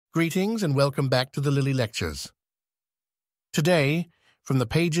Greetings and welcome back to the Lily Lectures. Today, from the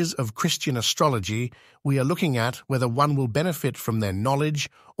pages of Christian astrology, we are looking at whether one will benefit from their knowledge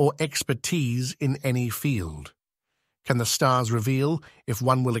or expertise in any field. Can the stars reveal if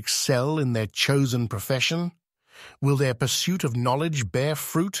one will excel in their chosen profession? Will their pursuit of knowledge bear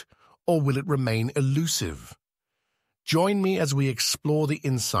fruit, or will it remain elusive? Join me as we explore the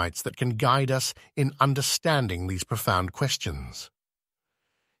insights that can guide us in understanding these profound questions.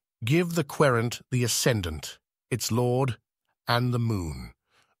 Give the querent the ascendant, its lord, and the moon.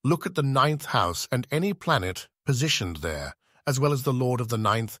 Look at the ninth house and any planet positioned there, as well as the lord of the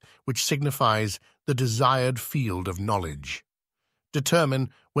ninth, which signifies the desired field of knowledge. Determine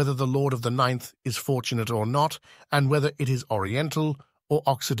whether the lord of the ninth is fortunate or not, and whether it is oriental or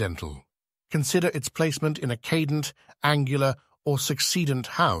occidental. Consider its placement in a cadent, angular, or succedent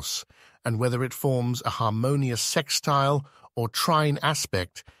house, and whether it forms a harmonious sextile or trine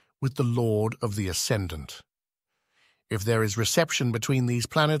aspect with the lord of the ascendant. If there is reception between these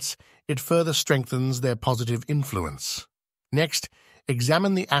planets, it further strengthens their positive influence. Next,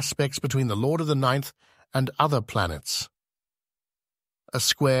 examine the aspects between the lord of the ninth and other planets. A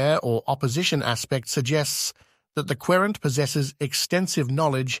square or opposition aspect suggests that the querent possesses extensive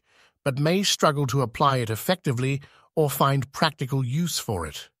knowledge but may struggle to apply it effectively or find practical use for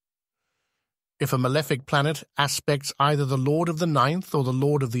it. If a malefic planet aspects either the lord of the ninth or the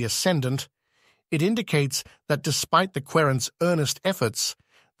lord of the ascendant, it indicates that despite the querent's earnest efforts,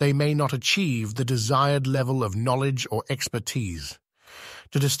 they may not achieve the desired level of knowledge or expertise.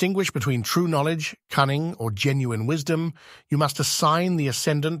 To distinguish between true knowledge, cunning, or genuine wisdom, you must assign the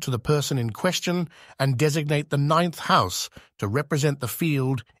ascendant to the person in question and designate the ninth house to represent the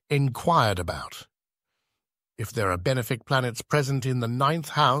field inquired about. If there are benefic planets present in the ninth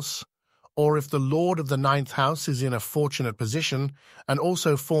house, or if the lord of the ninth house is in a fortunate position and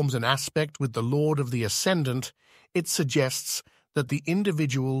also forms an aspect with the lord of the ascendant, it suggests that the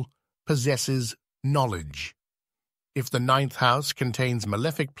individual possesses knowledge. If the ninth house contains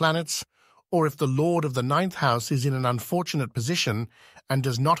malefic planets, or if the lord of the ninth house is in an unfortunate position and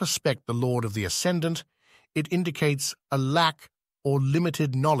does not aspect the lord of the ascendant, it indicates a lack or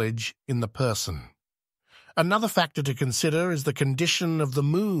limited knowledge in the person. Another factor to consider is the condition of the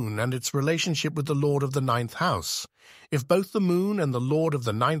moon and its relationship with the lord of the ninth house. If both the moon and the lord of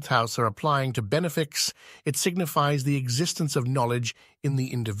the ninth house are applying to benefics, it signifies the existence of knowledge in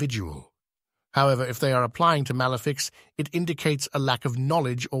the individual. However, if they are applying to malefics, it indicates a lack of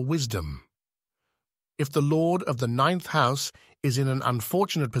knowledge or wisdom. If the lord of the ninth house is in an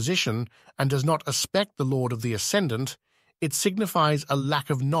unfortunate position and does not aspect the lord of the ascendant, it signifies a lack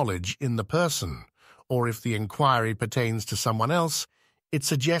of knowledge in the person. Or if the inquiry pertains to someone else, it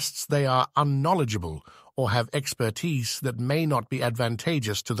suggests they are unknowledgeable or have expertise that may not be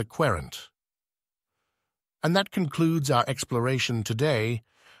advantageous to the querent. And that concludes our exploration today.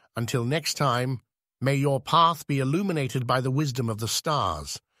 Until next time, may your path be illuminated by the wisdom of the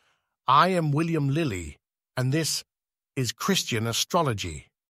stars. I am William Lilly, and this is Christian Astrology.